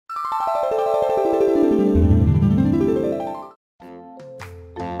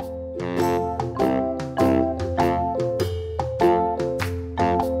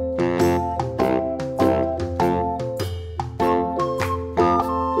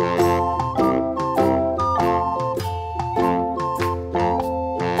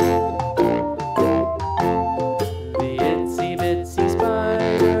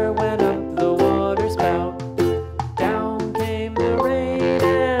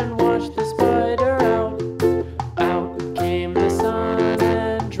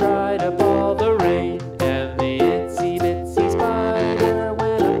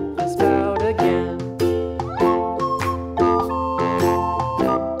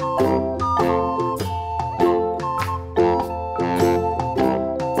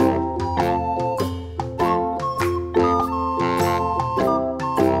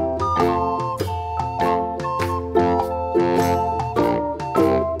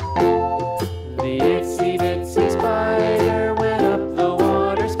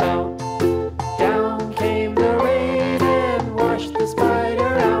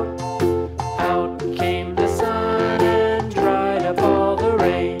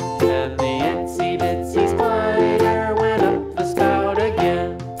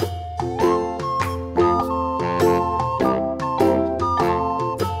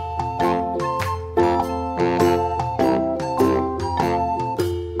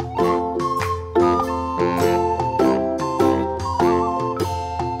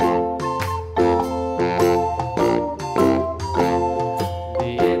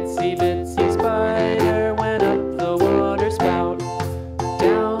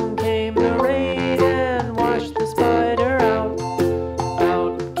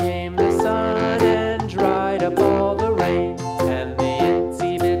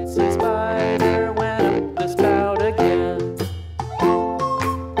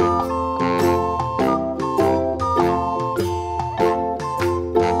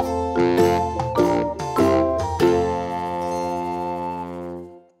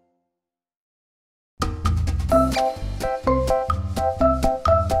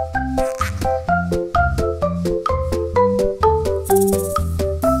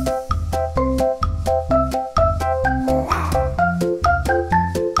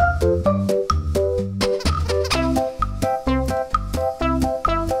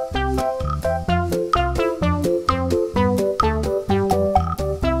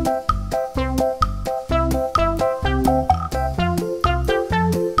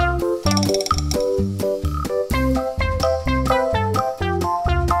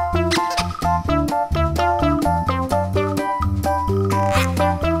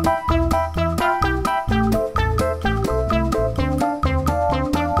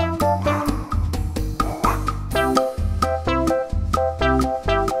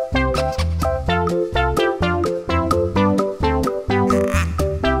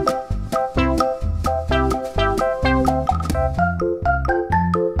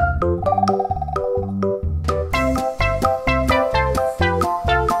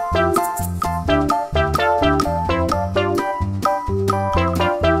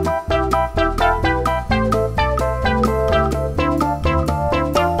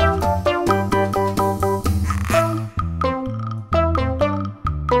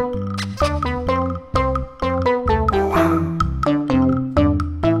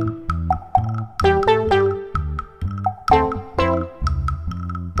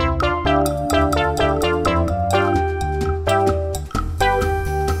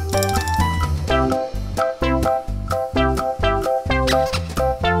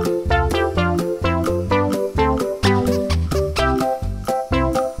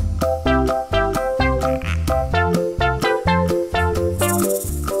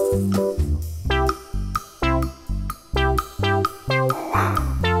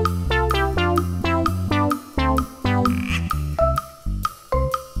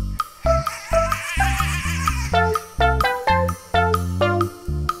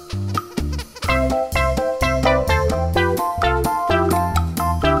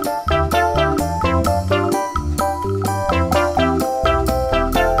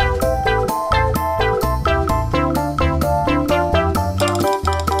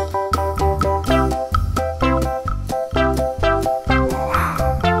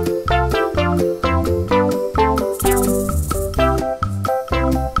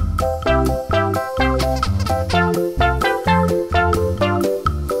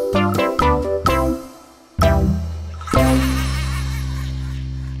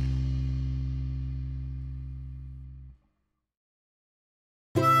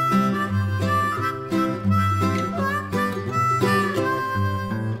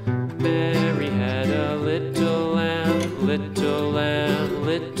Mary had a little lamb, little lamb,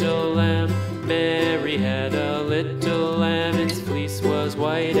 little lamb. Mary had a little lamb, its fleece was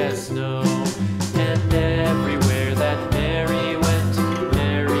white as snow. And everywhere that Mary went,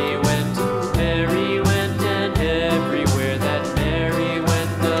 Mary went, Mary went. And everywhere that Mary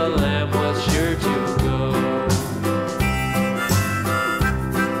went, the lamb was sure to go.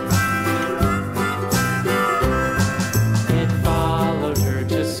 It followed her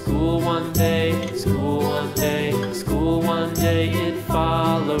to school one day, school one day, school one day. It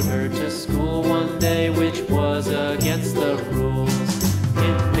followed her to school one day, which was against the rules.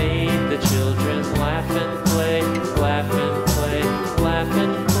 It made the children laugh and play, laugh and play, laugh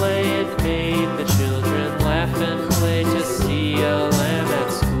and play. It made the children laugh and play to see a lamb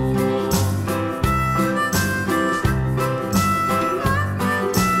at school.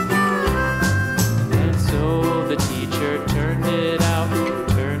 And so the teacher turned it out,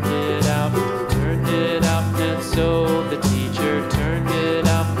 turned it out, turned it out. And so the teacher turned it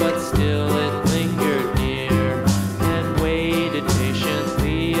out, but still it lingered near and waited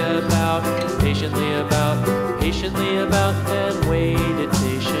patiently about, patiently about, patiently about, and waited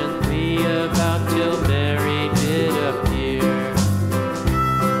patiently about till Mary did appear.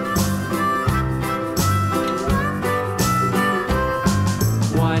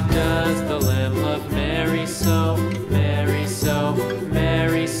 Why does the lamb love Mary so, Mary so,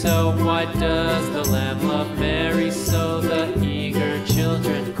 Mary so? Why does the lamb love Mary so? The eager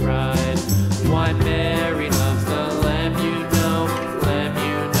children cried. Why Mary loves the lamb, you know, lamb,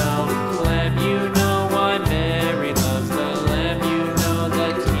 you know, lamb, you know. Why Mary loves the lamb, you know, the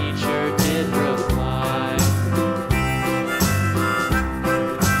teacher did reply.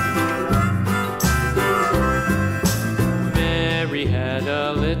 Mary had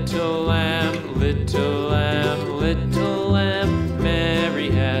a little lamb, little lamb, little lamb. Mary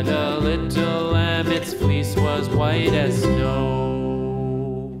had a little lamb, its fleece was white as snow.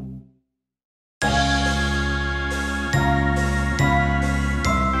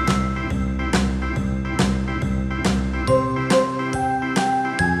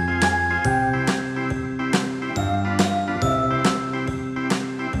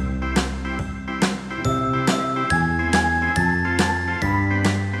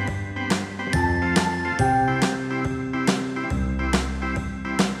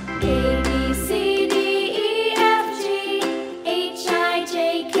 It